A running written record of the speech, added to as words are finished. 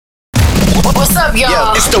What's up,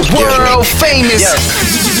 y'all? It's the world famous.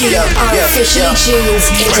 You are officially tuned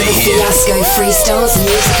into the Fiasco Freestyles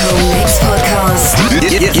Musical Mix Podcast.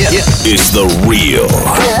 It's the real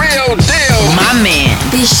deal. My man.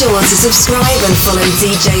 Be sure to subscribe and follow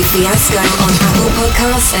DJ Fiasco on Apple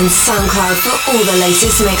Podcasts and SoundCloud for all the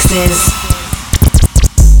latest mixes.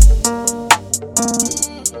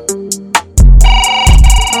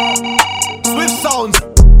 Swift sounds.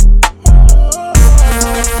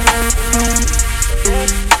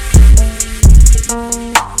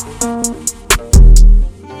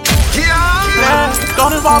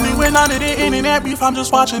 Don't involve me with none of the internet beef, I'm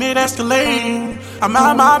just watching it escalate. I'm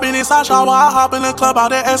out my business, I shower, I hop in the club, out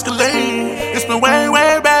there escalate. It's been way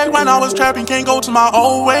back when I was trapping, can't go to my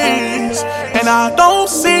old ways. And I don't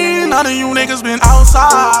see none of you niggas been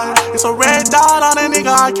outside. It's a red dot on a nigga,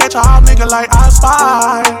 I catch a hot nigga like I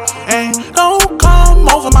spy. And don't come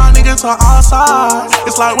over my nigga to our side.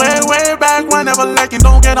 It's like way back whenever lacking,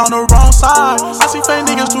 don't get on the wrong side. I see fake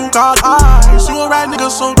niggas too got eyes. You a rat nigga,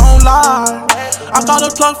 so don't lie. I start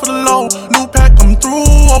a plug for the low, new pack come through,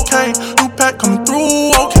 okay. New pack come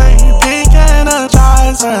through, okay. Pink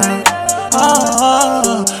energizer,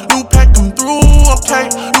 new pack come through,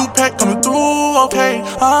 okay. New pack coming through, okay.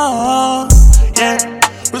 Yeah.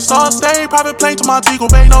 Resort stay, private plane to Montego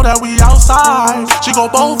Bay, know that we outside. She go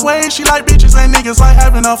both ways, she like bitches and niggas like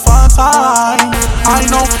having a fun time. I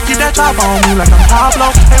know, keep that chop on me like I'm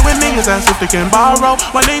Pablo. Hey, with niggas as if they can borrow,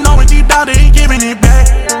 when they know it deep down they ain't giving it back.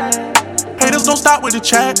 Haters don't stop with the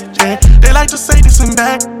chat, yeah. They like to say this and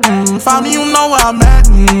that. Find me, you know where I'm at.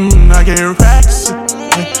 I get racks.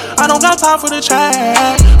 I don't got time for the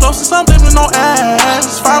chat. Close to something with no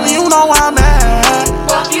ass. Find me, you know where I'm at.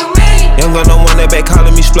 What you mean? Young girl don't want that back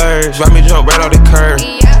calling me splurge. Ride me jump right off the curb.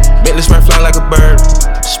 Bentley spread fly like a bird.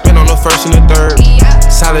 Spin on the first and the third.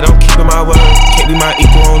 Solid, I'm keeping my word. Can't be my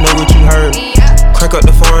equal, I don't know what you heard. Crack up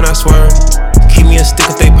the foreign, I swear. Keep me a stick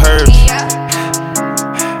if they purge.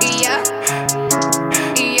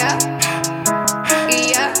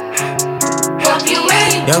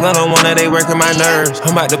 Young girl don't want that, they working my nerves.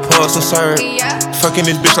 I'm about to pause to serve. Fucking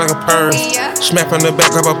this bitch like a perm. Smack on the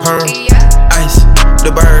back of a perm. Ice,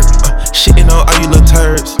 the bird. Shitting on all you little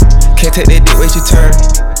turds. Can't take that dick, wait your turn.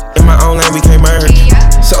 In my own lane, we can't merge.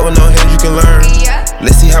 So with no hands, you can learn.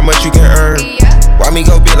 Let's see how much you can earn. Why me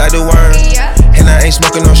go big like the worm? And I ain't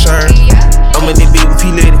smoking no shirt. I'm in the beat with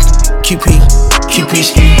P-Lady. QP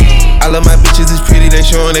ski. All of my bitches is pretty, they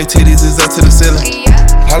showing their titties is up to the ceiling.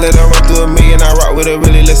 I let her run through a million, I rock with her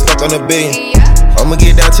really, let's fuck on a billion. I'ma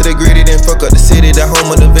get down to the gritty, then fuck up the city, the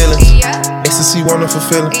home of the villains. Ecstasy, wonderful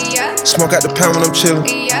feeling. Smoke out the pound when I'm chillin'.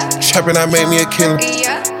 Trappin', I made me a killer.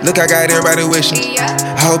 Look, I got everybody wishing.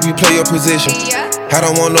 I hope you play your position. I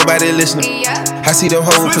don't want nobody listening. I see them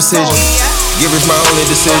hoes with precision. Give us my only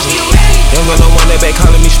decision. Young girl don't want that back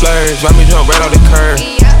calling me splurge. Ride me jump right off the curb.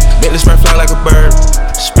 Bentley spread fly like a bird.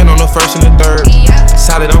 Spin on the first and the third.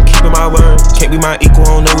 Solid, I'm keeping my word. Can't be my equal,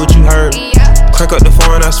 I don't know what you heard. Crack up the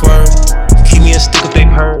foreign, I swear. Keep me a stick if they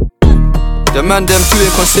heard. The man them too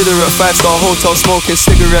inconsiderate. 5-star hotel smoking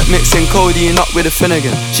cigarette, mixing codeine up with a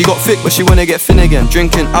Finnegan. She got thick but she wanna get thin again.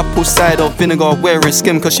 Drinking apple cider vinegar, wearing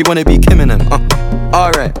skim cause she wanna be Kim in them.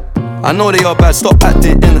 Alright, I know they are bad, stop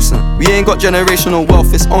acting innocent. We ain't got generational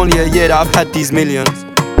wealth, it's only a year that I've had these millions.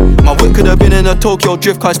 My whip could have been in a Tokyo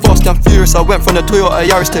drift car, it's fast and furious. I went from the Toyota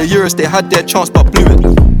Yaris to Urus, they had their chance but blew it.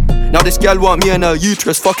 Now this gal want me and her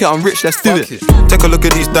uterus, fuck it, I'm rich, let's do it. Take a look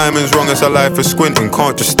at these diamonds, wrong as a life for squinting,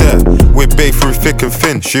 can't just stare. We're bae through thick and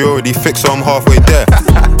thin, she already fixed so I'm halfway there.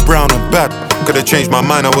 Brown and bad, could've changed my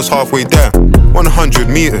mind, I was halfway there. 100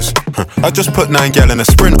 meters, I just put 9 gal in a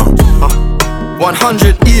sprinter.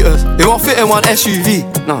 100 eaters, it won't fit in one SUV,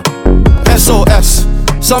 nah. SOS,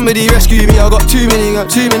 somebody rescue me, I got too many,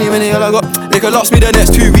 I got, they could last me the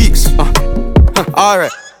next 2 weeks.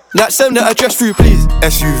 Alright, let's send the address through please.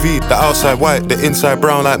 SUV, the outside white, the inside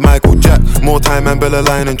brown like Michael Jack. More time and Bella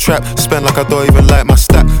line and trap, spend like I don't even like my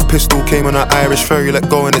stack. Pistol came on an Irish ferry, let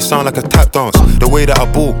go and it sound like a tap dance. The way that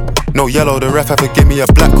I ball, no yellow, the ref had to give me a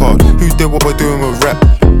black card. Who did what we're doing with rap?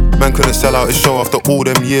 Man couldn't sell out his show after all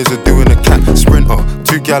them years of doing the cat. Sprinter,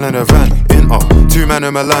 2 gal in a van, in 2 man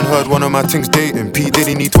in Milan, heard one of my things dating. P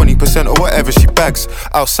Diddy need 20% or whatever she bags.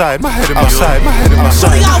 Outside, my head in my side, my head in my side.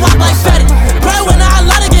 So we got walk like fatty. Bro, when I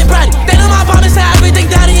lot to get bratty. They know my body say everything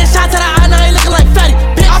daddy and shot to the eye, now he looking like fatty.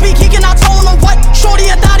 Bitch, I be kicking out tone on what?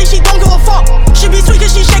 Shorty a daddy, she don't give a fuck. She be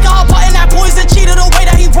tweaking, she shaking her butt, and that boy's a cheater the way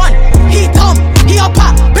that he run. He dumb, he a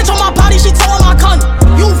pop. Bitch on my body, she towing my cunt.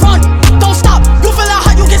 You run, don't stop. You feel like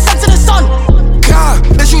hot, you get sent to the sun. God,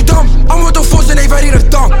 is you dumb? I'm with the force and they ready to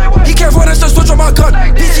dump. He can't run us, just switch on my gun.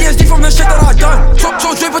 PTSD from the shit that I done.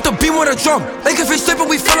 So drip with the beam with a drum. Make if he slip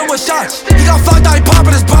we fill him with shots. He got 5 that he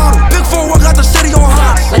poppin' his bottle. Big 4-1 got the city on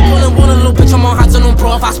hot. Like pulling one, a little bitch, I'm on hot to no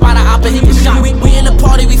bro. If I spot a op and he get shot. We in the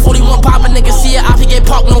party, we 41 pop, a nigga see it, op, he get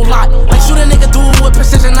parked, no lot. Like shoot a nigga, do it with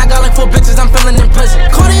precision. I got like 4 bitches, I'm feeling in prison.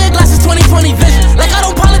 Cartier glasses, 20/20 vision. Like I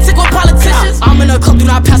don't politic with politicians. I'm in a club, do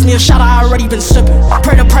not pass me a shot, I already been sipping.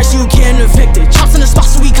 Pray the price, you getting evicted. Chops in the spot,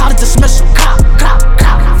 so we gotta dismiss him.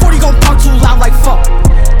 40 gon' park too loud, like fuck.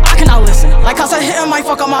 I cannot listen. Like I said, hitting might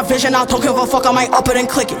fuck up my vision. I don't give a fuck, I might up it and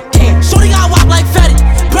click it. Damn, shorty got wop like Fetty.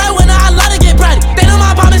 Breadwinner, I love to get bready. They know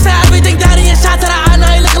my bomb and say everything daddy and shot to the eye,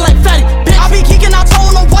 now he looking like Fetty. Bitch, I be geeking, I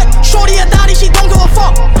told her what. Shorty a daddy, she don't give a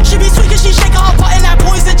fuck. She be sweet cause she shaking her butt and that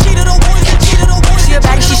poison cheated the boys and cheated the boys. She a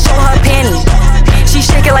baddie, she show her panty. She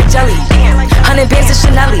shake it like jelly. 100 bands of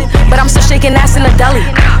Chanel, but I'm still shaking ass in the deli.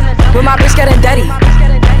 With my bitch getting dirty.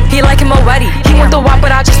 He like him already. He want the wop,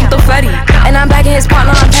 but I just want the fetty. And I'm bagging his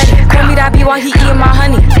partner, I'm petty. Call me that B while he eating my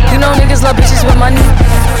honey. You know niggas love bitches with money.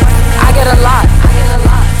 I get a lot.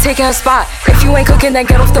 Taking a spot. If you ain't cooking, then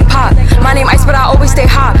get off the pot. My name Ice, but I always stay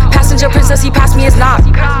hot. Passenger princess, he passed me his knock.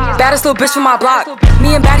 Baddest little bitch from my block.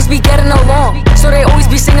 Me and baddies be getting along, so they always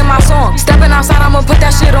be singing my song. Stepping outside, I'ma put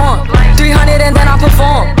that shit on. 300 and then I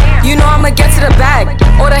perform. You know I'ma get to the bag.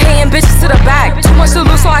 All the hating bitches to the bag. Too much to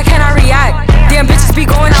lose, so I cannot react. Damn bitches be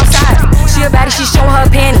going outside. She a baddie, she showing her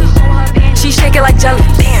panty. She shake it like jelly.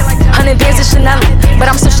 100 bands of Chanel, but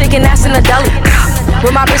I'm still shaking ass in the deli.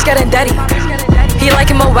 With my bitch getting dirty. He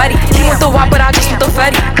like him already. He want the wop, but I just want the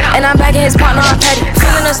fetty. And I'm bagging his partner, I'm petty.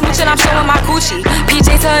 Feeling a smooch and I'm showing my coochie.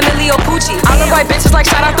 PJ to Emilio Pucci. I look like bitches like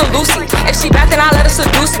shout out to Lucy. If she bad, then I let her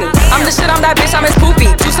seduce me. I'm the shit, I'm that bitch, I'm his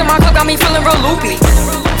poopy. Juice in my cup got me feeling real loopy.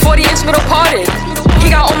 40-inch middle parted. He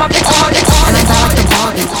got all my pics on my pics. And I got like the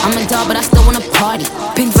Barbies. I'm a dog, but I still wanna party.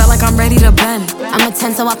 Pink felt like I'm ready to bend. I'm a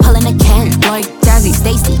 10, so I pull in a Ken. Like Jazzy,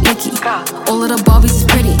 Stacy, Nikki. All of the Barbies is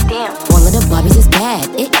pretty. Damn. All of the Barbies is bad.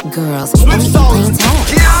 It girls. And we keep playing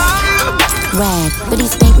tag. Rag, but he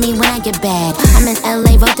spank me when I get bad. I'm in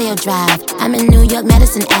LA, Rodeo Drive. I'm in New York,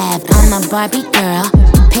 Madison Ave. I'm a Barbie girl.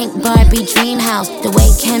 Pink Barbie dream house. The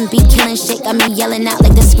way Ken be killing shit got me yelling out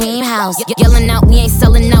like the Scream House. Yelling out, we ain't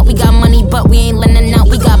selling out. We got money, but we ain't lending out.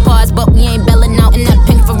 We got bars, but we ain't belling out. In that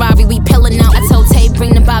pink Ferrari, we pillin' out. I told Tay,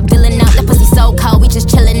 bring the Bob Dylan out. That pussy so cold, we just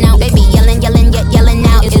chillin' out. Baby yelling, yelling, yet yelling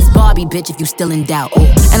out. It's Barbie, bitch, if you still in doubt. Ooh.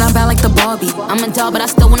 And I'm bad like the Barbie. I'm a doll, but I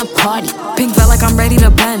still wanna party. Pink felt like I'm ready to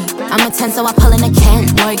bend. I'm a 10, so I pull in a Ken.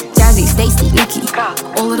 Like Jazzy, Stacy, Nikki.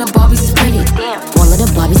 All of the Barbies is pretty. All of the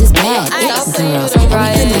Barbies is bad. It's girls.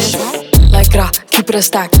 Like keep it a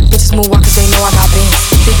stack. Bitches move walk cause they know I got bands.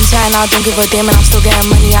 They be chatting, I don't give a damn, and I'm still getting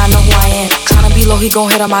money, I know who I am. Tryna be low, he gon'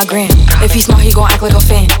 hit on my gram. If he smart, he gon' act like a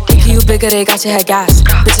fan. Think you bigger, they got your head gas.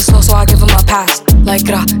 Bitches slow, so I give him a pass. Like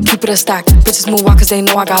keep it a stack. Bitches move walk cause they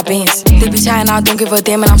know I got bands. They be chatting, I don't give a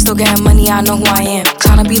damn, and I'm still getting money, I know who I am.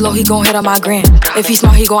 Tryna be low, he gon' hit on my gram. If he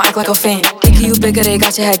smart, he gon' act like a fan. Think you bigger, they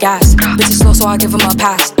got your head gas. Bitches slow, so I give him a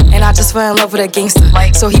pass. And I just fell in love with a gangster,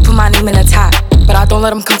 so he put my name in the tap. But I don't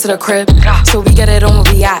let him come to the crib, so we get it on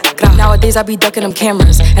where we at. Nowadays I be ducking them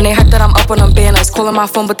cameras, and they hype that I'm up on them banners. Calling my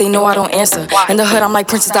phone, but they know I don't answer. In the hood, I'm like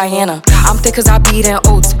Princess Diana. I'm thick cause I be eating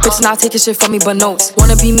oats. Bitch not taking shit from me but notes.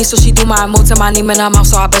 Wanna be me, so she do my emotes and my name in her mouth,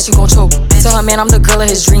 so I bet she gon' choke. Tell her man I'm the girl of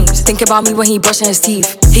his dreams. Think about me when he brushing his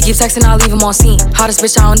teeth. He keep texting, I leave him on scene. Hottest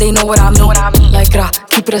bitch out and they know what I mean. Like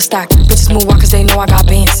keep it a stack. Bitches move walk cause they know I got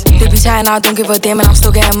bands. They be chatting, I don't give a damn, and I'm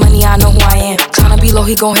still getting money, I know who I am. Tryna be low,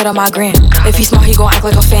 he gon' hit on my gram. If he smart, he gon' act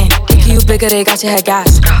like a fan. Think you bigger, they got your head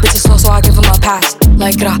gas. Bitches slow, so I give him a pass.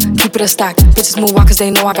 Like keep it a stack. Bitches move walk cause they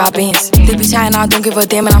know I got bands. They be chatting, I don't give a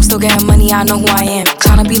damn, and I'm still getting money, I know who I am.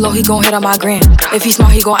 Tryna be low, he gon' hit on my gram. If he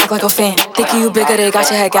smart, he gon' act like a fan. Think you bigger, they got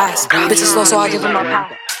your head gas. Bitches slow, so I give him a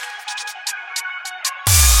pass.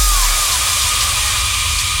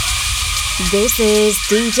 This is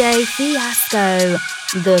DJ Fiasco.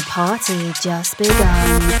 The party just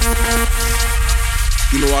begun.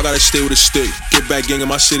 You know I gotta stay with a stick. Get back gang in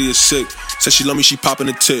my city is sick. Said she love me, she poppin'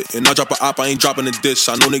 a tit. And I drop a op, I ain't dropping a diss.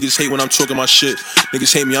 I know niggas hate when I'm talking my shit.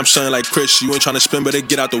 Niggas hate me, I'm something like Chris. You ain't tryna spin, better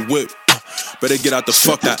get out the whip. Better get out the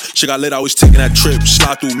fuck that. Shit got lit, I was taking that trip.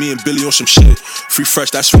 Slide through me and Billy on some shit. Free fresh,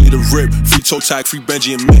 that's really the rip. Free toe tag, free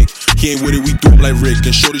Benji and Mick. He ain't with it, we do him like Rick.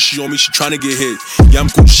 And shorty, she on me, she tryna get hit. Yeah, I'm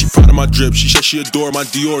Gucci, she proud of my drip. She said she adore my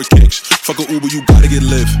Dior kicks. Fuck a Uber, you gotta get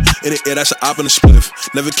lift. In the air, that's an op in the spliff.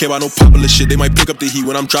 Never care about no popular shit. They might pick up the heat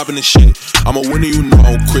when I'm dropping the shit. I'm a winner, you know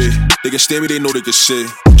I don't quit. They can stand me, they know they can sit.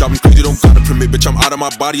 Dropping crazy, don't gotta permit. Bitch, I'm out of my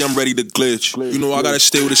body, I'm ready to glitch. You know I gotta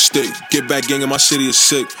stay with a stick. Get back gang in my city is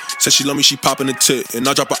sick. Said she love me, she poppin' a tit. And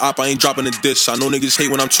I drop a op, I ain't dropping a diss. I know niggas hate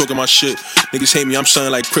when I'm talking my shit. Niggas hate me, I'm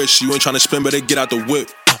something like Chris. You ain't tryna spin, better get out the whip.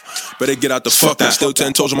 Better get out the fuck that. Still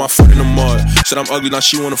 10 toes on my foot in the mud. Said I'm ugly, now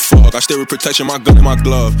she wanna fuck. I stay with protection, my gun in my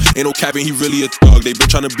glove. Ain't no capping, he really a thug. They been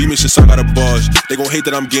tryna beat me since I got a buzz. They gon' hate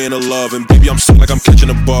that I'm getting a love. And baby, I'm sick like I'm catching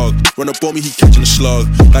a bug. Run up on me, he catching a slug.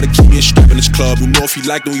 Gotta keep me a strap in this club. You know if he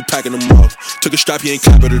like, then we packing him up. Took a strap, he ain't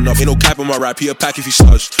clapping enough. Ain't no cap in my rap, he a pack if he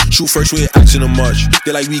sucks. Shoot first, we ain't asking him much.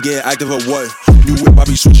 They like we getting active or what? New whip, I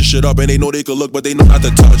be switching shit up. And they know they could look, but they know not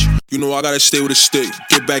to touch. You know I gotta stay with a stick.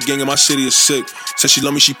 Get back gang in my city is sick. Said she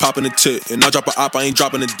love me, she popping a tit. And I drop a op, I ain't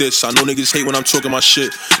dropping a diss. I know niggas hate when I'm talking my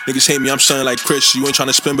shit. Niggas hate me, I'm something like Chris. You ain't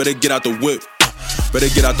tryna spin, better get out the whip. Better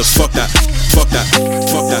get out the fuck that. Fuck that.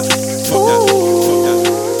 Fuck that. Fuck that. Fuck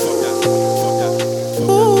that.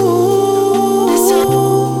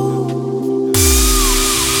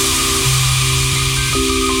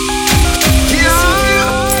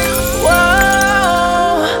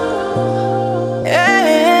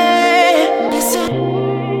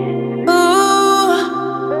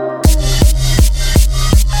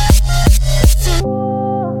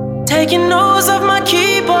 Taking notes off my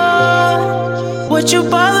keyboard. What you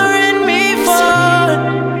bothering me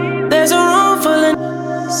for? There's a room full of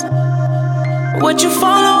what you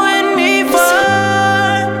following me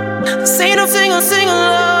for? Say no sing or sing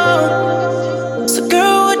along. So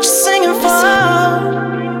girl, what you singing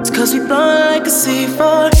for? It's cause we blowin' like a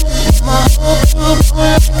C4. My whole crew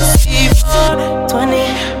blowin' like a C4.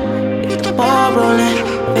 20, get the ball rollin'.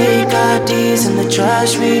 Big IDs in the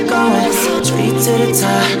trash, we going straight to the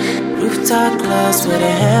top. Rooftop clubs with a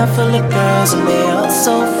handful of girls and they all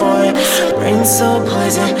so foreign. Rain so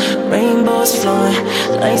poison, rainbows flowing.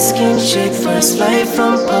 Light-skinned chick, first flight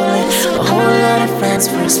from Poland. A whole lot of friends,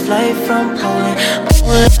 first flight from Poland. A whole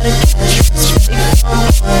lot of cash, straight from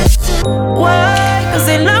Poland. Why? Cause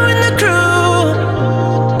they loving the crew.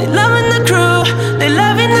 They loving the crew. They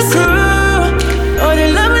loving the crew. Oh,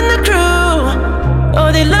 they loving the crew. Oh,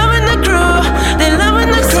 they loving the crew. They loving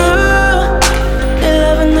the crew. They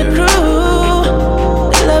loving the crew.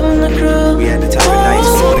 They loving the crew. We had the type of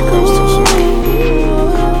nights when it comes to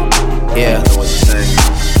yeah, I know what you're saying.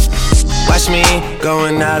 Watch me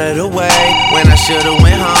going out of the way when I should've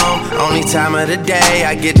went home. Only time of the day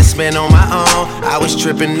I get to spend on my own. I was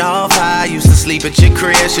tripping off high, used to sleep at your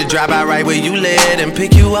crib. Should drive out right where you live and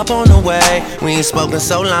pick you up on the way. We ain't spoken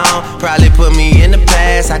so long, probably put me in the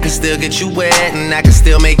past. I can still get you wet and I can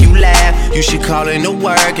still make you laugh. You should call in to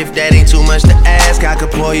work if that ain't too much to ask. I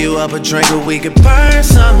could pour you up a drink or we could burn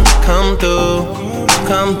something. Come through,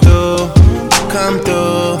 come through, come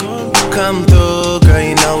through, come through. Girl,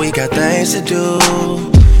 you know we got things to do.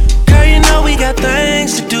 Girl, you know we got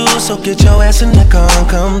things to do. So get your ass in the car and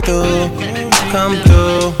come through. Come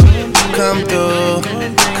through, come through,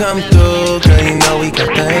 come through. Girl, you know we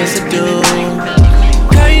got things to do.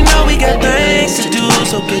 Girl, you know we got things to do.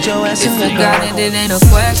 So get your ass in the car. If you got it, it ain't a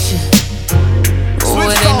question. Oh,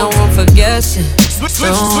 it ain't no room for guessing.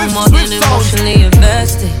 No more than emotionally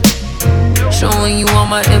invested. Showing you all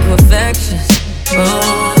my imperfections.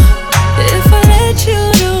 Oh, if I let you,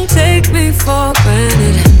 don't take me for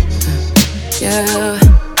granted. Yeah,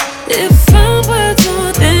 if I'm worth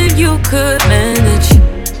more than you could manage,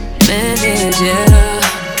 yeah.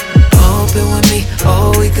 Open with me,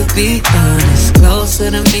 oh, we could be honest.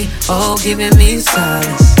 Closer to me, oh, giving me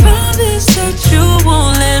solace. Promise that you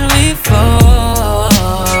won't let me fall.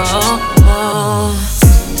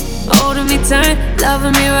 Holding me tight,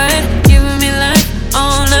 loving me right, giving me life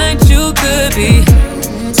all night. You could be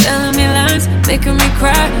telling me lies, making me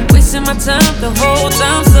cry, wasting my time the whole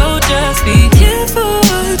time. So just be careful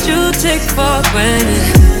what you take for granted,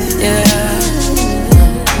 yeah.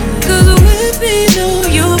 Cause with me, no,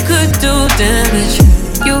 you could do damage.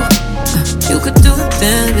 You could do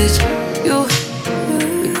damage. You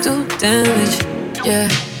could do damage, yeah.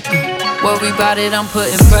 Worry about it, I'm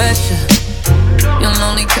putting pressure. You'll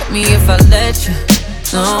only cut me if I let you.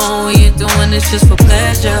 No, we ain't doing this just for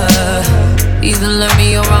pleasure. Either learn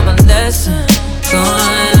me or I'm a lesson.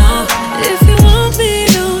 Going on. If you want me,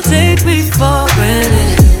 don't take me for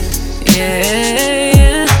granted.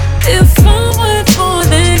 Yeah. If I'm worth more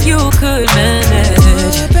than you could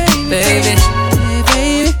manage, baby.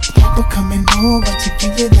 People coming over to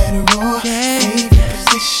give you that raw. Favorite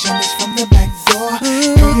position is from the back door.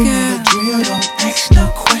 Girl, you know the drill, don't ask no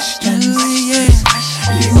questions.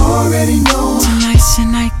 You already know. Tonight's your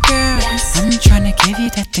night, girl. I'm tryna give you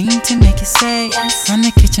that thing to make you say. From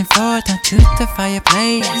the kitchen floor down to the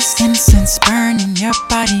fireplace. Incense burning your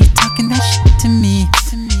body, talking that shit to me.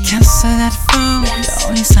 Cancel that phone. The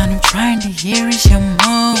only sound I'm trying to hear is your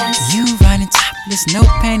moan. You riding top There's no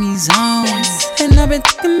panties on. And I've been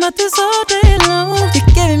thinking about this all day long. You're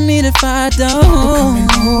giving me the fire, don't. Coming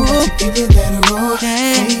over to give you that raw.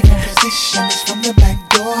 Favorite position is from the back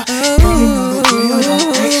door. Girl, you know the drill,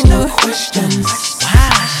 don't ask no questions.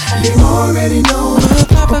 You already know.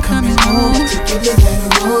 Papa coming home to give you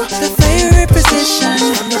that raw. The favorite position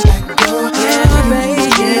from the back door. Yeah, baby,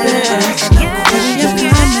 yeah. Ask no questions. You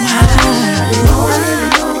already know.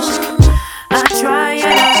 I try to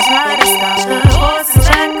stop the horses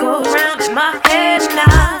that go round in my head, and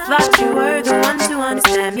I thought you were the one to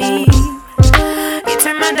understand me. You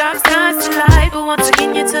turned my dark skies to light, but once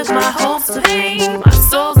again you took my hopes to fame. My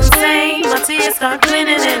soul's insane, my tears start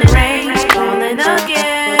bleeding in the rain. Falling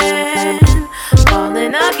again,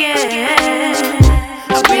 falling again.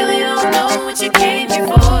 I really don't know what you came here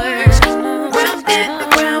for. Round and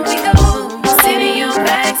around we go, sitting your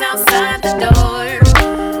bags outside the door.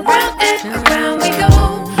 Round and around we go,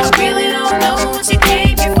 I really don't know what you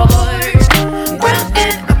came here for. Round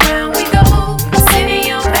and around we go, sitting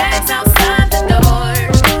your bags outside the door.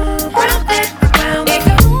 Round and around we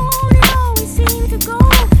go. You always seem to go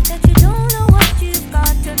that you don't know what you've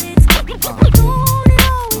got till it's gone. You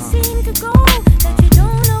always seem to go that you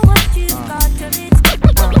don't know what you've got till it's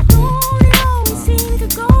gone. You always seem to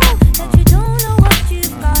go that you don't know what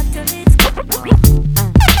you've got till it's gone.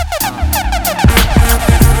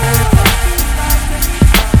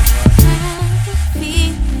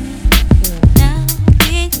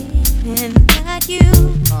 That you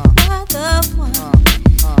are the one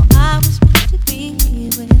I was meant to be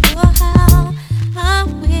with. Oh, how I'm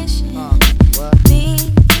wishing,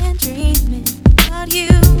 thinking, dreaming about you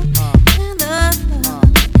and the love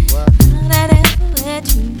that ever let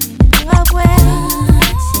you in your way.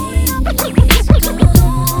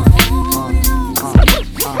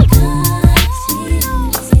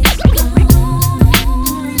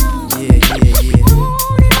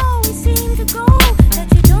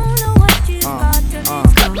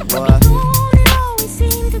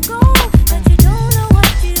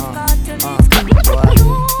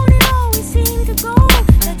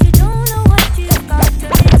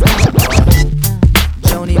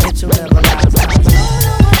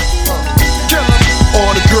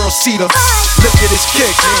 See them, look at his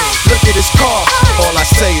kick, look at his car. All I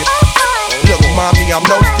say is, look, mommy, I'm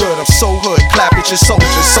no good. I'm so hood, clap at your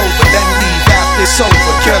soldiers, sober, then leave after it's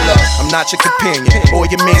over. Killer, I'm not your companion or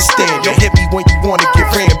your man stand. You hit me when you wanna get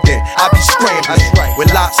rammed in. I be scrambling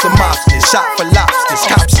with lots of mobsters, shot for lobsters,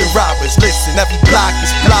 cops and robbers. Listen, every block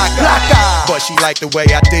is block. But she like the way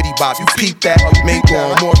I diddy bop. You peep that? Mink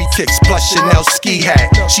on Maury kicks plus Chanel ski hat.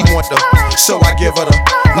 She want the, so I give her the.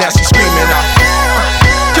 Now she screaming out.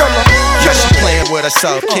 Yeah, she playing with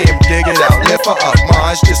herself, can't dig it out. Lift her up,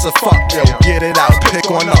 mine's just a fuck, yo, get it out, pick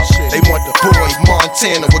one up. They want the boy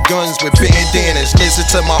Montana with guns with bandanas. Listen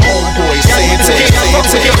to my homeboy saying now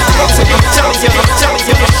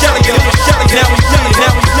we playing it,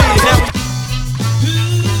 now we.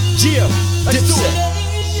 Yeah, let's do it.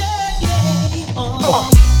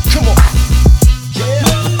 Come on.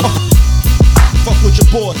 Fuck with your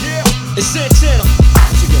boy. It's Santana.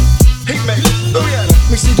 Once again. Hey man, oh yeah, let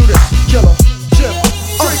me see do this. Killer, Jim,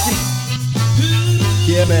 Frankie.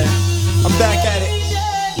 Yeah man, I'm back at it.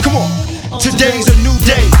 Come on. Today's a new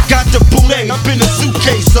day, got the boulet up in a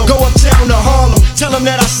suitcase. So go uptown to Harlem, tell them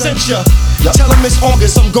that I sent ya. Tell them it's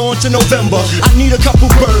August, I'm going to November. I need a couple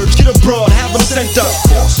birds, get a broad, have them sent up.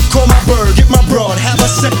 Call my bird, get my broad, have her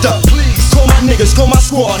sent up. Call my niggas, call my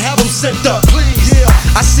squad, have them sent up. Yeah,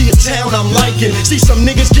 I see a town I'm liking. See some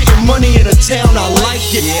niggas getting money in a town, I like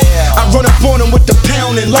it. I run up on them with the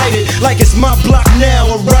pound and light it like it's my block now,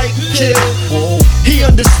 alright? Yeah. He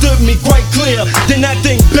understood me quite clear. Then that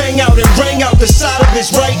thing bang out and rang out the side of his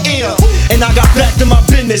right ear. And I got back to my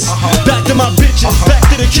business, back to my bitches, back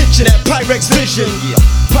to the kitchen at Pyrex Vision.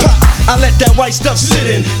 Pop, I let that white stuff sit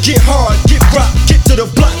in. Get hard, get rock, get to the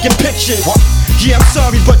block and picture. Yeah, I'm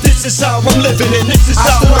sorry, but this is how I'm living, and this is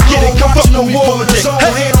how I get it. Come from the war with it.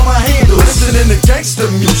 Hand on my handle, listening to gangster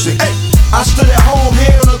music. Hey, I stood at home,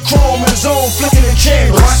 hand on the chrome and zone, flicking the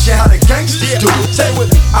candles. Watching how the gangsters do it. Say with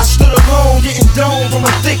me, I stood alone, getting domed from a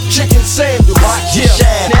thick chicken sandwich. Now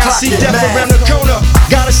I see death around the corner.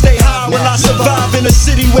 Gotta stay high while I survive in a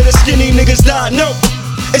city where the skinny niggas die. No.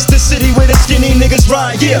 It's the city where the skinny niggas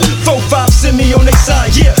ride, yeah. 4-5 send me on their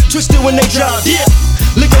side, yeah. Twisted when they drive, yeah.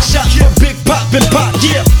 Lick a shot for Big Pop and Pop,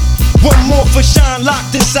 yeah. One more for Shine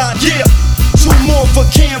locked inside, yeah. 2 more for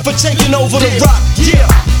Cam for taking over the rock, yeah.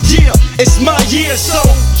 Yeah, it's my year, so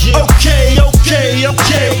okay. Y'all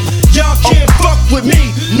can't fuck with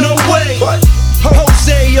me, no way.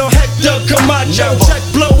 Jose or Hector Camacho, check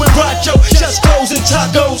blow and Racho, chest goes and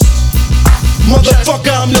tacos. My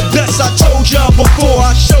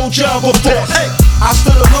before. Hey, I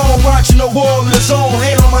stood alone watching the wall in his own,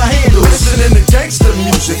 hand on my handle, listening to gangster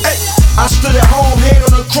music. Hey, I stood at home, hand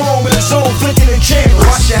on the chrome in his own, flicking the channels,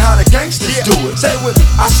 watching how the gangsters do it. Say with me.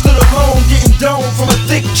 I stood alone, getting dome from a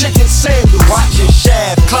thick chicken sandwich, watching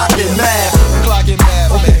Shab, clocking math. Clocking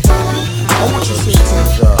math, okay. I want you to see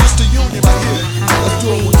just the union right here. Let's do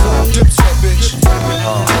it one time. Dipset, bitch.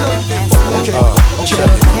 Okay.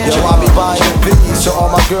 Yo, I be buying B's, so all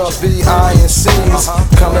my girls be eyeing C's.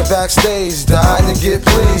 Coming backstage, dying to get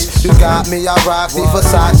pleased. You got me, I rock the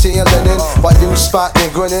Versace and linen. While you spotting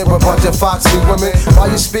and grinning with a bunch of foxy women. While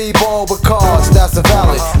you speedball with cars, that's the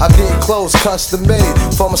valley. I get clothes custom made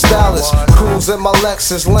from a stylist. Cruise in my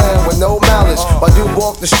Lexus land with no malice. While you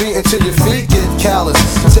walk the street until your feet get callous.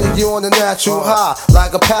 Take you on the natural high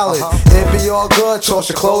like a pallet. It be all good, toss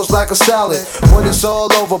your clothes like a salad. When it's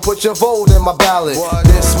all over, put your vote in my ballot.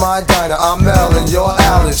 This my diner, I'm Mel and you're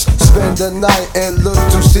Alice. Spend the night and look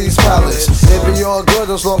to C's palace. It be all good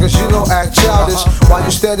as long as you don't act childish. While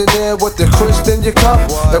you standing there with the crisp in your cup.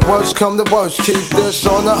 If worst come to worst, keep this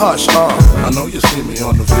on the hush. I know you see me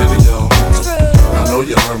on the video. I know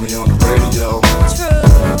you heard me on the radio.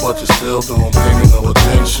 But you still don't pay me no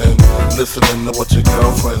attention. Listening to what your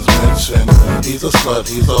girlfriends mention. He's a slut,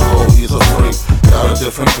 he's a hoe, he's a freak. Got a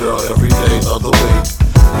different girl every day of the week.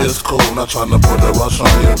 It's cool, not trying to put a rush on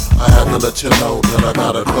you. I had to let you know that I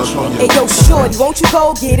got a crush on you. Hey yo, shorty, won't you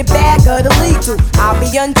go get a bag of the lethal? I'll be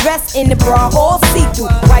undressed in the bra all see-through.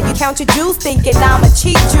 While you count your jewels, thinking I'ma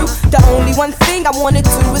cheat you. The only one thing I wanna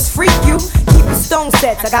do is freak you. Keep the stone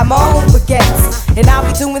sets, I got my own baguettes. And I'll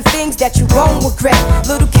be doing things that you won't regret.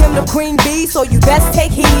 Little Kim the queen bee, so you best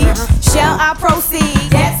take heed. Shall I proceed?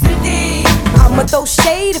 Yes indeed. I'ma throw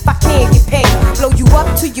shade if I can't get paid. Blow you up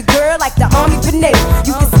to your girl like the army grenade.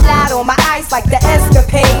 You can slide on my ice like the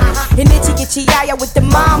escapade. And itchy yaya with the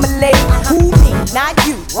marmalade. Who me? Not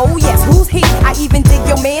you. Oh yes, who's he? I even dig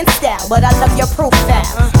your man style, but I love your profile.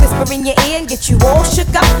 Whisper in your ear and get you all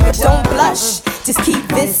shook up. But don't blush, just keep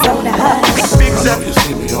this on the hush. Big Zep, you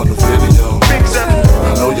see me on the video. Big Zep,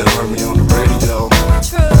 I know you heard me on the radio.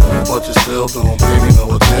 But you still don't pay me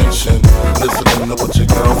no attention. Listening to what your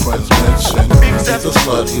girlfriends mention. He's a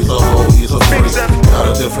slut, he's a hoe, he's a freak. Got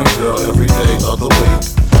a different girl every day of the week.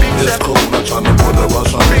 It's cool, not trying to put a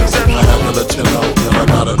rush on you. I have to let you know that I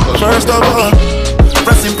got a crush. First of all,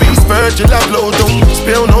 rest in peace, Virgil Abloh. Don't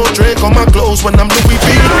spill no drink on my clothes when I'm Louis V.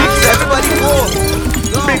 Everybody go.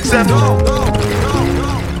 Big Zep.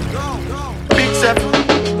 Big Zep.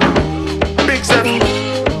 Big Zep.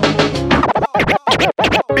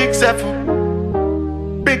 Big Zep.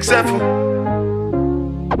 Big Zep.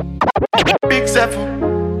 Big Zep.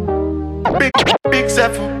 Big Zep. Big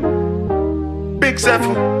Zep. Big Zep.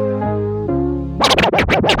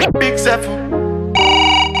 Big Zep.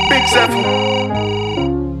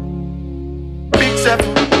 Big Zep.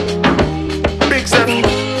 Big Zep.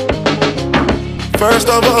 First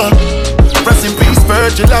of all, rest in peace,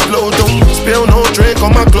 Virgil Abloh. Don't spill no drink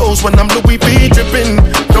on my clothes when I'm Louis V dripping.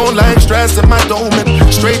 Don't like stress in my dome.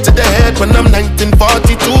 Straight to the head when I'm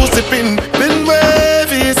 1942 sipping. Been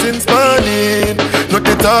wavy since morning. No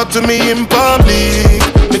they talk to me in public.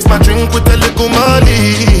 Mix my drink with a little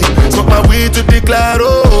money. Smoke my weed to the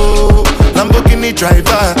claro. Lamborghini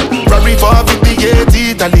driver, Ferrari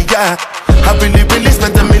 458 Italia. I really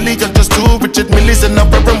spent $1 million just to Richard Millis. And I'm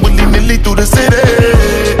rapping willy-nilly through the city.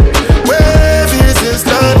 Wavy since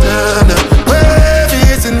London, wavy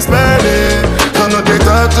since Berlin. I know they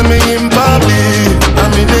talk to me in public.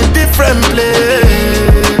 I'm in a different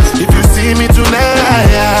place. If you see me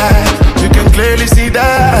tonight, you can clearly see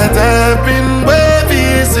that I've been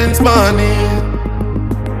wavy since morning.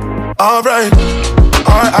 Alright,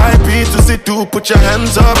 R.I.P. to Situ. Put your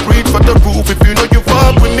hands up, reach for the roof if you know you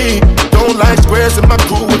fuck with me. Don't like squares in my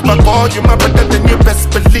crew. If I call you my brother, then you best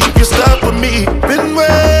believe you stuck with me. Been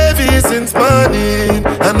wavy since morning.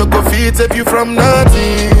 I no go feed save you from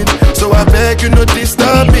nothing. So I beg you no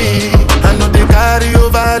disturb me. I know they carry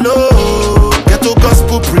overload. Get to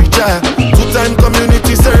gospel preacher, two-time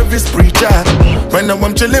community service preacher. Right now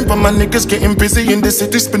I'm chilling, but my niggas getting busy in the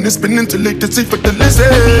city, spinning till late to see for the listen.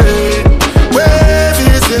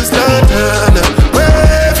 Wavy since London,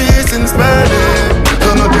 wavy since Berlin.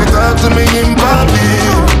 Don't know they talk to me in public.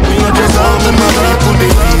 Me know they talk to me in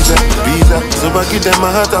the visa. So I give them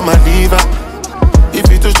my heart and my liver.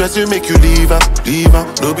 If you too stress, you make you leave her.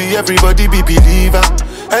 Don't be everybody be believer.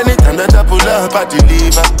 Anytime that I pull up, I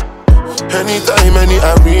deliver. Anytime, any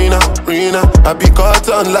arena, I be caught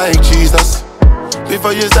on like Jesus.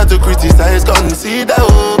 Before you start to criticize, consider,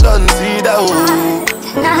 consider.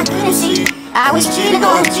 Not gonna see, I was cheating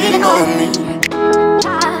on me.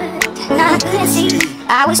 Not gonna see,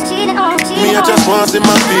 I was cheating on, Me, I just want to see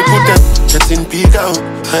my people them getting peak out.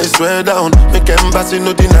 I swear down, make embassy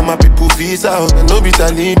no deny my people visa out. And no be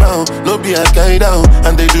Taliban, no be Al-Qaeda,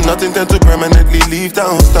 and they do nothing tend to permanently leave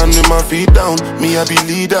town. Stand with my feet down, me I be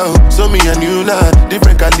leader. So me a new lad,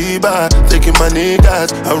 different caliber, taking my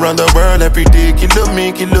niggas around the world every day.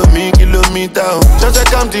 Kilometer. Just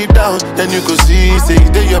like I'm deep down, then you could see, say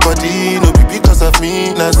they your body, no be because of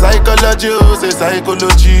me. Now psychology, oh, say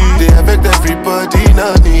psychology, they affect everybody,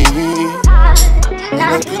 not me.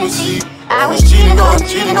 I couldn't see, I was cheating on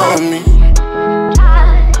me.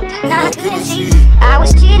 I couldn't see, I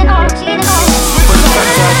was cheating on. But the fact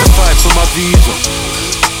I had to fight for my visa,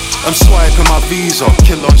 I'm swiping my visa.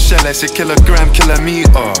 Kill on shell, I say kilogram,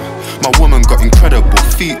 kilometer. My woman got incredible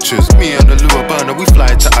features. Me and the lure burner, we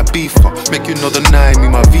fly to Ibiza. Make you know the nine, me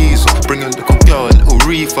my visa. Bring a little girl, a little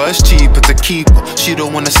reefer. It's cheaper to keep her. She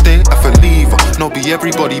don't wanna stay, I feel leave her. No be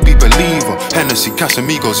everybody be believer. Hennessy,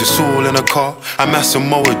 Casamigos, it's all in a car. I'm at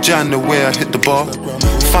Samoa Jan, the way I hit the bar.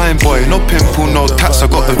 Fine boy, no pimple, no tats. I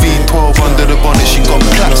got the V12 under the bonnet. She got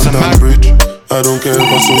plaits and marriage. I don't care if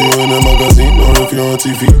I saw you in a magazine or if you're on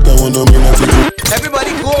TV. That one don't mean nothing.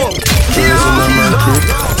 Everybody go. Girls in my crib,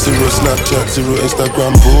 zero Snapchat, zero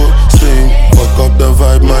Instagram posting. Fuck up the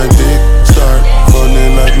vibe, my dick start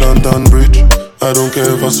falling like London Bridge. I don't care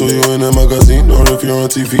if I saw you in a magazine or if you're on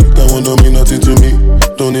TV. That one don't mean nothing to me.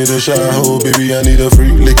 Don't need a shower, baby, I need a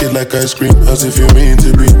freak. Lick it like ice cream, as if you mean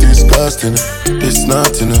to be disgusting. It's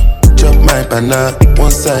not enough. Chop my banana,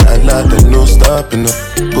 one side I lie, then no stopping up.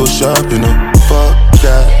 Go shopping up, fuck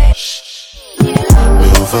that. Me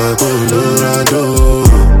off a Colorado,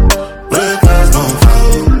 breakfast don't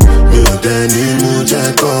foul. Me o Danny Mucha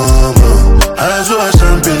como. I saw a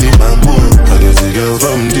champagne in my mood. I get a girl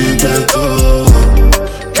from the ghetto,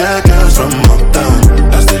 cat girls from uptown.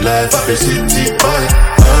 That's the life of a city boy.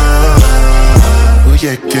 Oh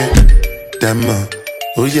yeah, Dama,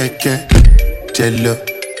 oh yeah, Jello.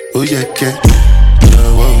 Oh yeah,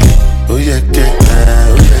 oh yeah,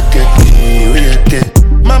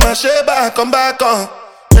 Mama Sheba, come back on.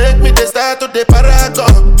 Make me the start to the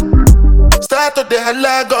paragon. Start to the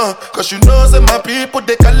halagon. Cause you know say my people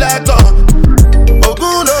they calagon.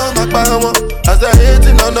 Oguno Makbawa. As they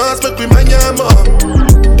hating on us, make we manyamo.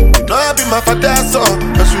 You know I be my father's son.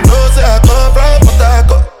 Cause you know say I come from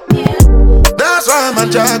Potako. That's why I'm a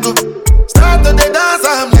jago. Start to the dance,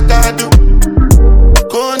 I'm like I do.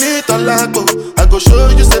 I go show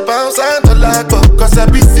you say bounce and the lago. Cause I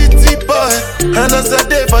be city boy, and as I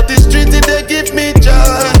day for the street they give me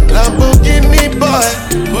joy. Lamborghini boy,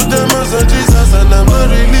 put them on Jesus and I'm not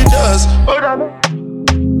religious.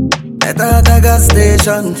 Met her at a gas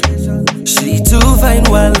station, she too fine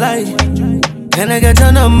one lie. Can I get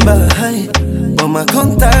your number? Hi. But my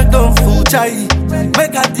contact don't full chai.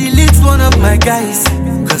 Make her delete one of my guys,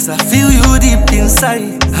 cause I feel you deep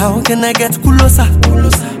inside. How can I get closer?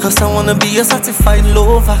 Cause I wanna be a certified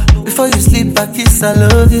lover. Before you sleep I kiss I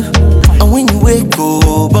love you. And when you wake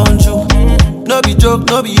up bonjour. No be joke,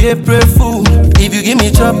 no be April fool. If you give me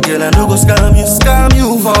chop, girl I no go scam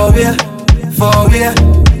you. For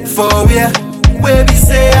where Baby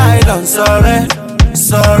say I done sorry.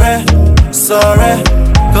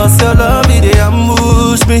 Cause your love it they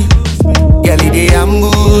ambush me. Girl it they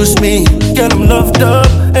ambush me. Girl I'm loved up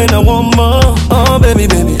and I want more. Oh baby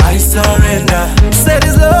I surrender. Say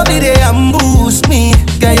this love it they ambush me.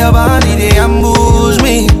 Girl your body they ambush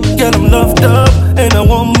me. Girl I'm loved up and I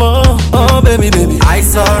want more. Oh baby I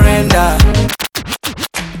surrender.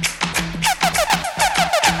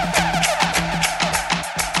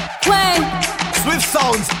 Swift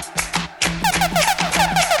sounds.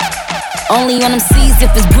 Only on them C's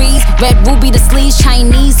if it's breeze. Red ruby the sleeves,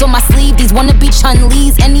 Chinese on my sleeve. These wanna be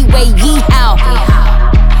Chun-Lees anyway, yee-how.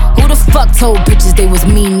 Who the fuck told bitches they was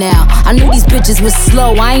me now? I knew these bitches was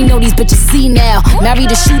slow, I ain't know these bitches see now. Married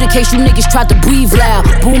a shooter case you niggas tried to breathe loud.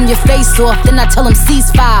 Boom your face off, then I tell them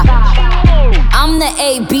ceasefire. I'm the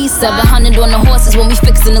AB, 700 on the horses when we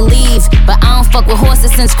fixin' to leave. But I don't fuck with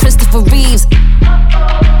horses since Christopher Reeves.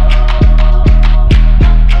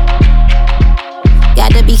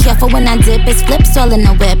 Gotta be careful when I dip. It's flips all in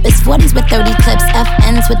the whip. It's 40s with 30 clips.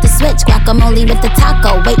 FNs with the switch. Guacamole with the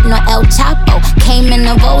taco. Waiting on El Chapo. Came in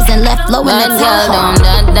the rolls and left low in the Tahoe.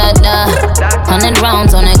 Da 100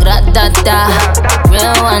 rounds on a grat-da-da.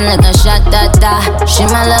 Real one like a shot-da-da. She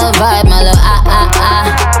my little vibe, my little ah.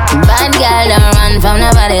 Bad girl don't run from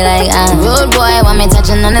nobody like ah. Rude boy want me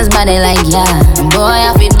touching on his body like yeah. Boy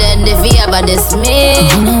I feel dead if he ever diss me.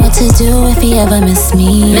 You know what to do if he ever miss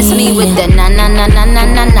me. Miss me with the na.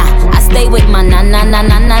 I stay with my na.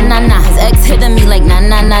 His ex hitting me like na.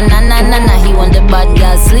 He want the bad guy.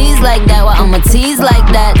 got sleeves like that, why I'ma tease like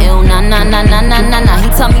that? Ew, nah, nah, nah, nah, nah, nah, nah.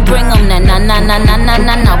 He told me bring him, nah, nah, nah, nah, nah, nah,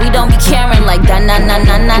 nah, nah. We don't be caring like that, nah, nah,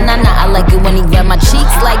 nah, nah, nah, nah. I like it when he grab my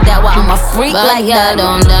cheeks like that, why I'm a freak like that.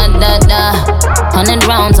 Don't da da da, 100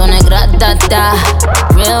 rounds on a grata da.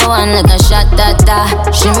 Real one like a shot da da.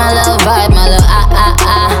 She my little vibe, my little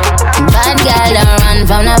bad girl don't run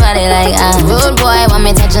from nobody like rude boy want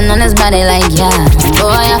me touching on his body like yeah. Boy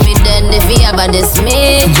I be dead if he ever diss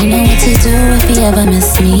me. You know what to do if he ever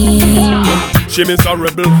miss me. She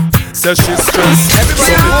miserable, says she's stressed.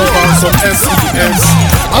 So me give her some SES.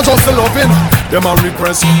 I just loving them a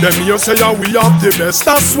repress. Them here say yeah, we have the best.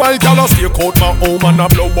 That's why y'all stay out my home and I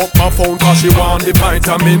blow up my phone cause she want the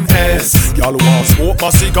vitamin S. Y'all want smoke my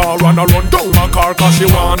cigar and I run down my car cause she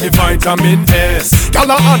want the vitamin S. Y'all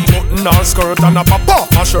a unbutton her skirt and a pop off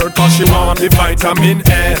my shirt cause she want the vitamin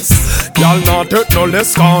S. Y'all not take no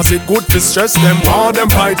less cause it good to stress them want them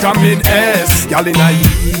vitamin S. Y'all in a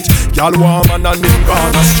heat, y'all warm and a nigga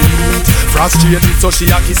on the street. Frustrated so she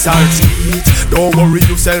a kiss her teeth. Don't worry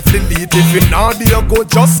yourself, delete. If you not there go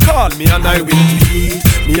just call me and I will tweet.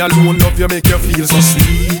 Me alone love you make you feel so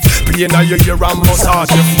sweet. Pain in your ear and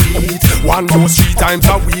massage your feet. 1 dose 3 times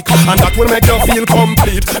a week and that will make you feel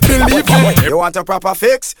complete. Believe me. You want a proper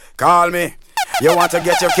fix? Call me. You want to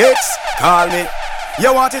get your kicks? Call me.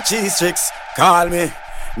 You want your cheese tricks? Call me.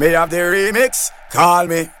 Me have the remix? Call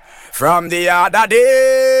me. From the other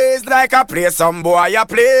days, like I play some boy I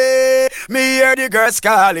play. Me hear the girls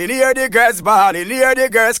calling, hear the girls bawling, hear the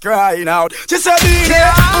girls crying out. She said, I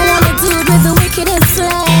wanna do it with the wickedest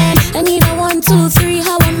slang. I need a 1, 2, 3,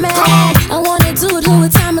 how I'm mad. I wanna do it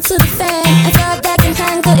with time to the fan. I thought that can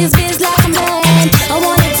handle his biz like a man. I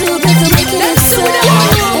wanna do it with the wickedest slang.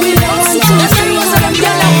 I need a 1, 2, 3, how I'm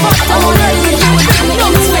mad. I wanna do it with time to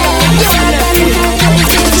the fan. I thought that can handle his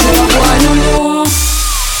biz like a man.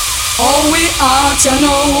 All we are, you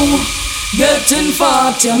know, getting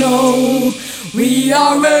fucked, you know. We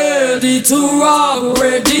are ready to rock,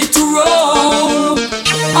 ready to roll.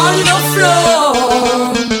 On the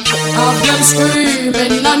floor, I've been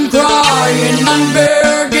screaming and crying and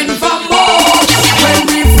begging for more. When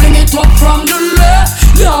we fling it up from the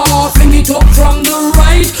left, yeah, fling it up from the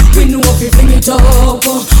right. We know if we fling it up,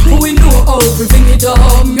 we know how we fling it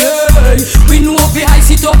up, yeah. We know if we ice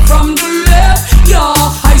it up from the left, yeah,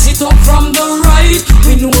 ice it up from the right.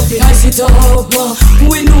 We know if we ice it up,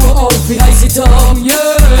 we know how we ice it up,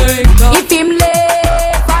 yeah. If him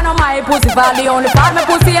late, fan of my pussy valley, only part my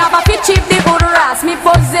pussy have a fit chip, the good ras me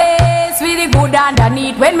possess with the good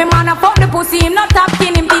underneath. When me man a fuck the pussy, him not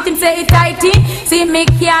talking, him beat him say it tight in. See me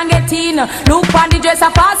can't get in. Look on the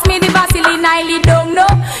dresser, pass me the Vaseline, I lead down no.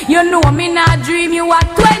 You know me not dream, you are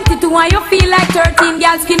 22 and you feel like 13,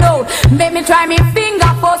 girl skin out. Make me try me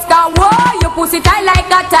finger first, cause whoa, your pussy tight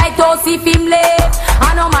like a tight toast if him late.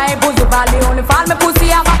 I know my pussy valley, only fall me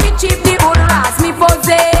pussy have a fit chip, the good ras me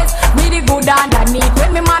possess with the good underneath.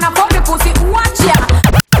 When me man a fuck the pussy, watch ya.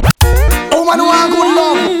 Woman who want good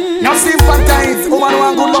love, now sympathize. Woman who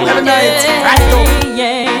want good love every night. Right up.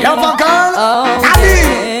 You have a girl?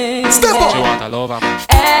 Adi, step up. You want a lover?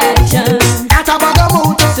 Action. That a bag of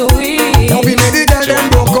mood. Sweet. Don't be made the girl them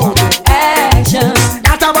broke out. Action.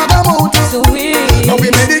 That a bag of mood. Sweet. Don't be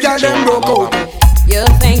made the girl them broke out. You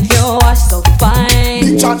think you are so fine.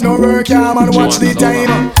 Big chat no work, yeah man, watch the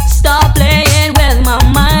time. Stop playing with my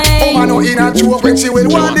mind. Woman no in a joke when she will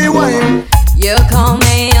want the wine. You call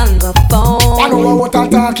me on the phone. I know what a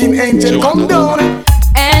talking angel come down.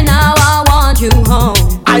 And now I want you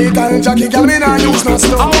home. I tell Jackie, girl, me nah use no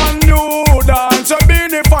slow. I want new dance, be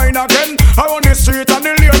the fine again. I on the street and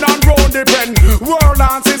the lane and round the pen. World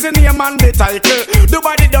dance is the name and the title. The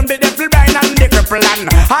body done the devil blind and the cripple and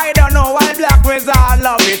I don't know why black wizard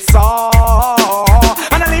love it so.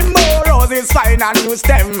 And a limbo roses fine and new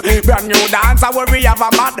stem. Brand new dance, I we have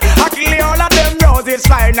a mad. I kill all of them roses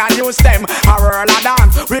fine and new stem. A whirl a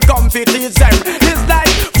dance, we come to teach them. It's like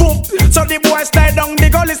foop, so the boy slide down the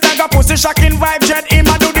gully, snag a pussy shocking vibe jet. Him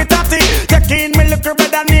a do the tatty, taking me look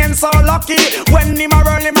better than so lucky. When him a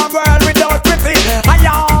whirl without pretty. I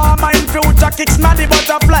am my future kicks maddy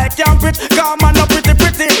butterfly can't quit. Come on up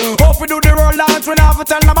pretty. Hope we do the roll dance, we never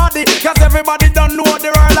tell nobody. Cause everybody don't know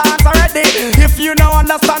the roll dance already. If you don't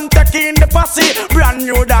understand, taking the posse. Brand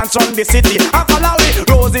new dance from the city. I follow it,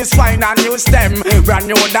 roses fine and new stem. Brand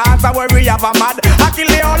new dance where we have a mad. I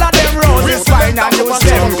kill all of them roses fine and new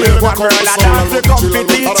stem. One girl a dance, we come to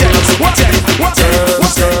teach it. Watch it.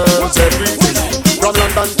 Girls everything. From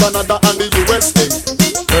London, Canada and the USA.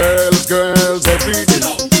 Girls everything.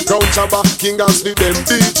 Crown Shabba, King and Sleep, them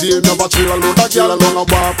DJ. Never chill alone, that girl along a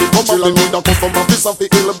walk. Come chill alone, that customer piece of the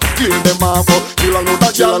hill, clear them off. Chill alone,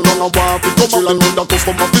 that girl along a walk. Come chill alone, that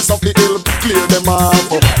customer piece of the hill, clear them off.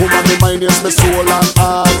 Woman, the mind is my soul and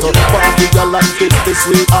heart. Party girl and take the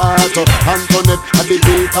sweetheart. Antoinette, at the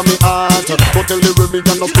gate of me heart. Go tell the women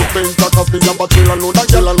you're not to paint that cause me never chill alone, that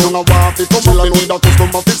girl along a walk. Come chill alone, that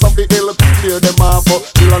customer piece of the hill, clear them off.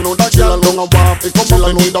 Chill alone, that girl along a walk. Come chill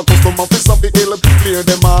alone, that customer piece of the hill, clear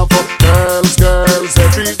them off. Girls, girls,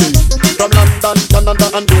 every day. From London, Canada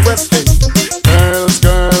and the West End. Girls,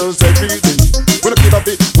 girls, every day. When I get a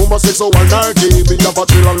bit, woman say so and her day. Be never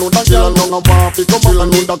chill alone, that girl along a walk. Come chill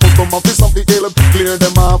alone, that customer piece of the hill, clear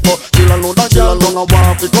them off. Chill alone, that girl along a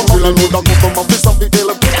walk. Come chill alone, that customer piece of the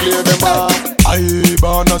hill, clear them off. I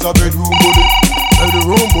born as a bedroom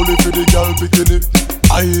bully for the girl bikini.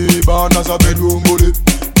 I born as a bedroom bully,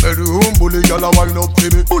 girl a wine up to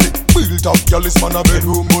me. Built up girl is man a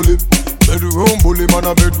bedroom bully man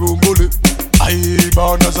a bedroom bully. I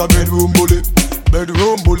born as a bedroom bully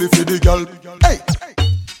for the girl. Hey.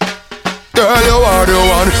 Girl, you are the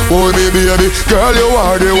one, hold me baby. Girl, you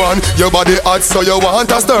are the one. Your body hot so you want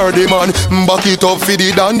a sturdy man. Back it up for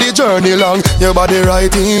the dandy journey long. Your body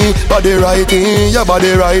righting, your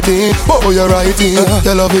body righting. Oh, you're righting.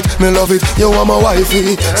 You love it, me love it. You want my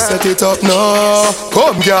wifey. Set it up now.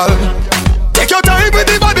 Come, girl. Take your time with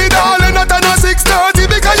the body, darling. Not on a 6:30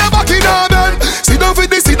 because you're back in our bed. Sit down for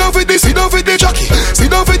this, sit down for this, sit down for the jockey. Sit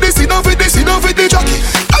down for this, sit down for this, sit down for the jockey.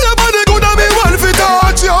 And your body good and me want to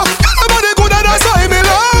touch you. Your body good and that's why me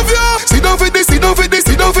love you. Sit down for this, sit down for this,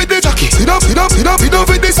 sit down for the jockey. Sit down, sit down, sit down, sit down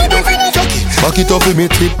for this, sit down for the jockey. Back it up with me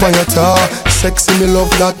tip on your tar. Sexy me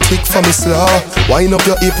love that tick for me slaw. Wind up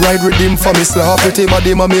your hip, ride rhythm for me slaw. Pretty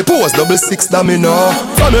body mommy pose, 6 that me know.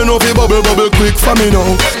 For me know fi bubble quick for me now.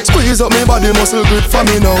 Squeeze up me body muscle grip for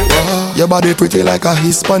me now. Your body pretty like a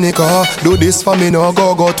Hispanic. Do this for me now,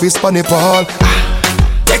 go twist on the pole.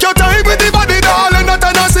 Take your time with the body, darling. Not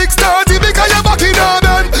on a 6:30 because you're back in our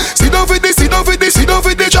bed. Sit down for this, sit down for this, sit down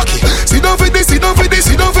for the jockey. Sit down for this, sit down for this,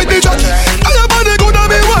 sit down for the jockey. And your body good and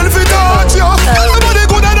me want to touch you. Your body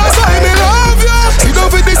good and that's why me love you. Sit down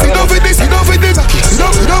for this, sit down for this, sit down for the jockey. Sit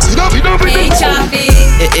down, sit down, sit down, sit down for the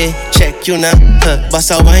jockey. Check you now.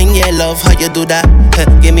 Boss a wine, yeah, love how you do that.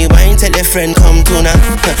 Give me wine, tell your friend come to now.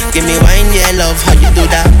 Give me wine, yeah, love how you do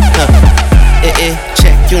that.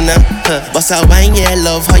 Check you now. Boss a wine, yeah,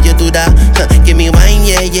 love how you do that. Give me wine,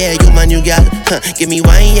 yeah, you my new girl. Give me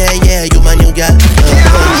wine, yeah, you my new girl.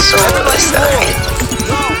 So what's that?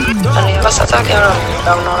 And you was talking around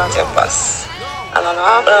down at your bus. And I know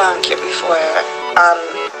I'm gonna keep before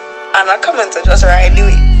and I come to just ride the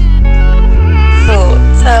way. So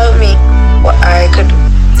tell me what I could do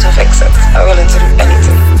to fix it. I'm willing to do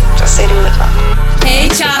anything. Just say the word now. Hey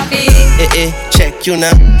Choppy. Check you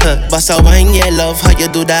now. Boss a wine, yeah, love how you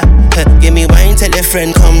do that. Give me wine, tell your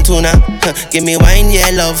friend come to now. Give me wine, yeah,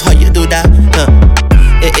 love how you do that.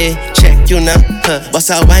 Check you now. Boss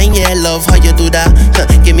a wine, yeah, love how you do that.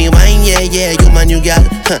 Give me wine, yeah, you my new girl.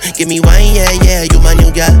 Give me wine, yeah, you my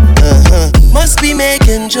new girl. Must be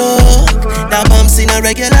making joke. That bumps in a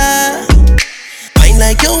regular. Wine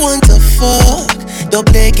like you want to fuck. Don't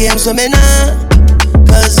play games with me now.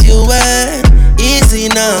 Cause you were easy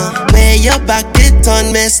now. Where your back it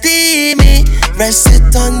on me, steamy. Rest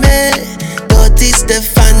it on me. Dirty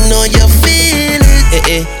Stefan, know you feel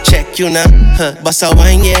it. Check you now. Boss a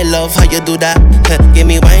wine, yeah, love how you do that. Give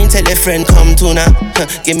me wine, tell your friend come to now.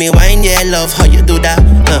 Give me wine, yeah, love how you do that.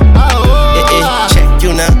 Check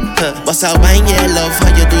you now. Boss a wine, yeah, love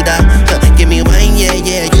how you do that. Give me wine, yeah,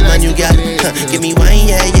 you my new girl. Give me wine,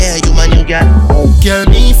 yeah, you my new girl. Girl,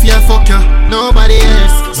 me if you fuck you, nobody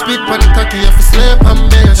else. Spit on the cocky, you fi sleep on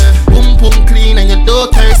bench. Boom boom clean and you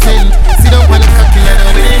don't carry sin. Sit up on the cocky, let the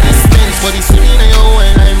way this spins. But it's sweet in your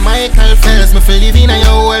well like Michael Phelps. Me feel live in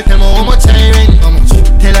your well, tell me how much I rent.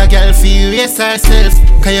 Tell a girl fi raise herself.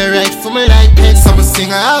 Can you write for me like this? So me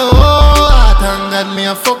sing thank God me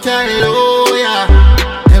a fuck you low, yeah.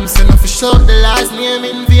 Them say no fi shout the last name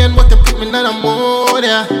in vain, but they put me in a mode,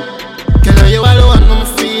 yeah. Girl, you alone, no me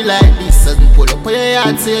feel like this. As me pull up on your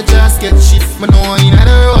yard, say you just get shit. Me know in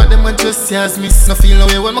the road, them a just as miss. No feel no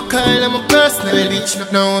way when me call them a personal bitch.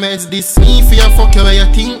 No me it's this me for your fuck you where you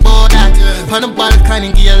think about that. On the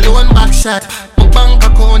balcony, give you a loan back shot. My bank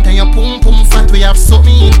account and your pum pum fat. We have so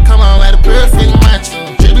me income and we're the perfect match.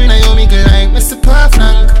 Dribbling on your middle like Mr.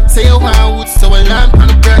 Parflank. Say you want wood, so a lamp on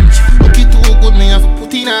the branch. Look it too good, me have to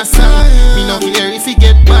put in a song. Me no care if you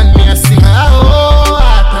get banned, me a sing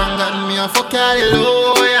thank God me a fuck all the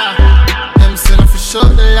low, yeah. Them say no for sure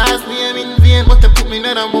the last name in vain, but they put me in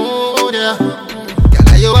a mood, yeah.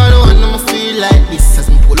 Girl, you alone, no me feel like this. As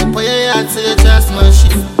me pull up on your so you just my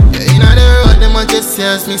shit. Yeah, inna the road, them a just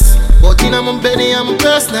as miss. But inna my belly, I'm a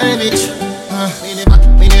personal bitch.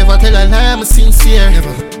 Me never tell a lie, I'm sincere.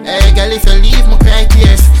 Hey, girl, if you leave, my cry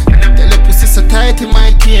tears. Tell the pussy so tight in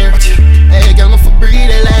my care. Hey, girl, I'm for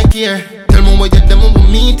breathe, I like here. Tell me what you them with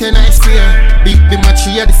me, and I steer. Big my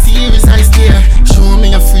tree at the series, I steer. Show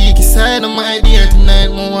me a freaky side of my dear. Tonight,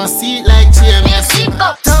 I wanna see it like cheer. Me a see.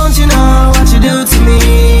 Don't you know what you do to me?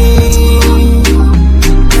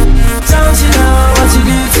 Don't you know what you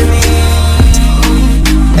do to me?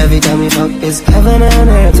 Every time we fuck, it's heaven on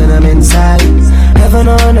earth when I'm inside. Heaven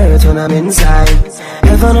on earth when I'm inside.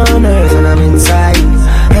 Heaven on earth when I'm inside.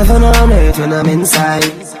 Heaven on earth when I'm inside.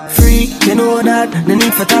 Free, you know that. The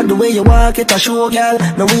need for talk, the way you walk, it a show, girl.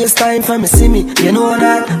 No waste time for me, see me, you know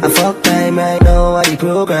that. I fuck time right now at the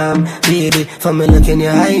program. Baby, for me look in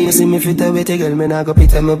your eye, you see me fit away to girl, me nah go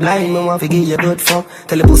pit me blind. Me want to give you good fuck,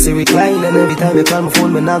 tell the pussy recline. And every time you call my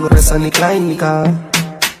phone, me nah go press on decline, because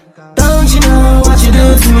don't you know what you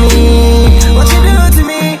do to me? What you do to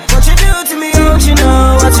me? What you do to me? Don't you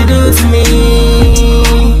know what you do to me?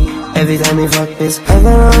 Every time we fuck is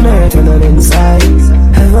heaven on earth when I'm inside.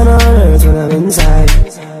 Heaven on earth when I'm inside.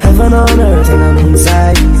 Heaven on earth when I'm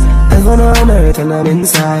inside. Heaven on earth when I'm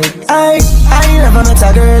inside. I never met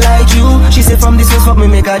a girl like you. She say from this was fuck me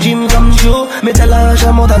make a dream come true. Me tell her she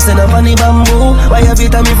out and send up on the bamboo. Why every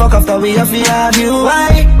time we fuck after we have to argue?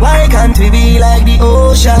 Why can't we be like the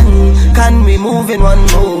ocean? Can we move in one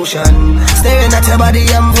motion? Staring at your body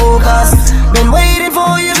and focus. Been waiting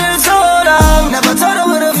for you girl so long. Never thought I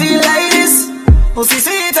would've feel like this. Pussy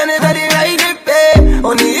sweet and it had the right grip, eh.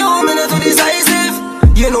 Only you minute too decisive.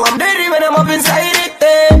 You know I'm dirty when I'm up inside it,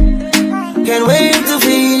 eh. Can't wait to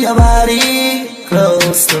feel your body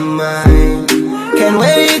close to mine. Can't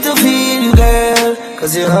wait to feel you, girl,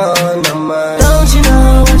 cause you're on my mind. Don't you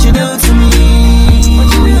know what you do to me?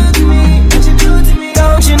 What you do to me? What you do to me?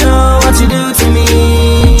 Don't you know what you do to me?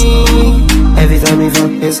 Every time we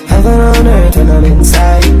fuck is heaven on earth when I'm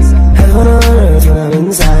inside. Heaven on earth when I'm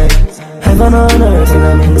inside. Heaven on earth when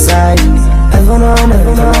I'm inside. Heaven on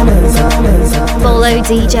earth when I'm inside. Follow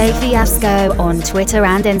DJ Fiasco on Twitter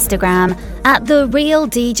and Instagram at The Real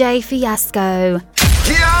DJ Fiasco.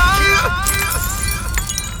 Yeah!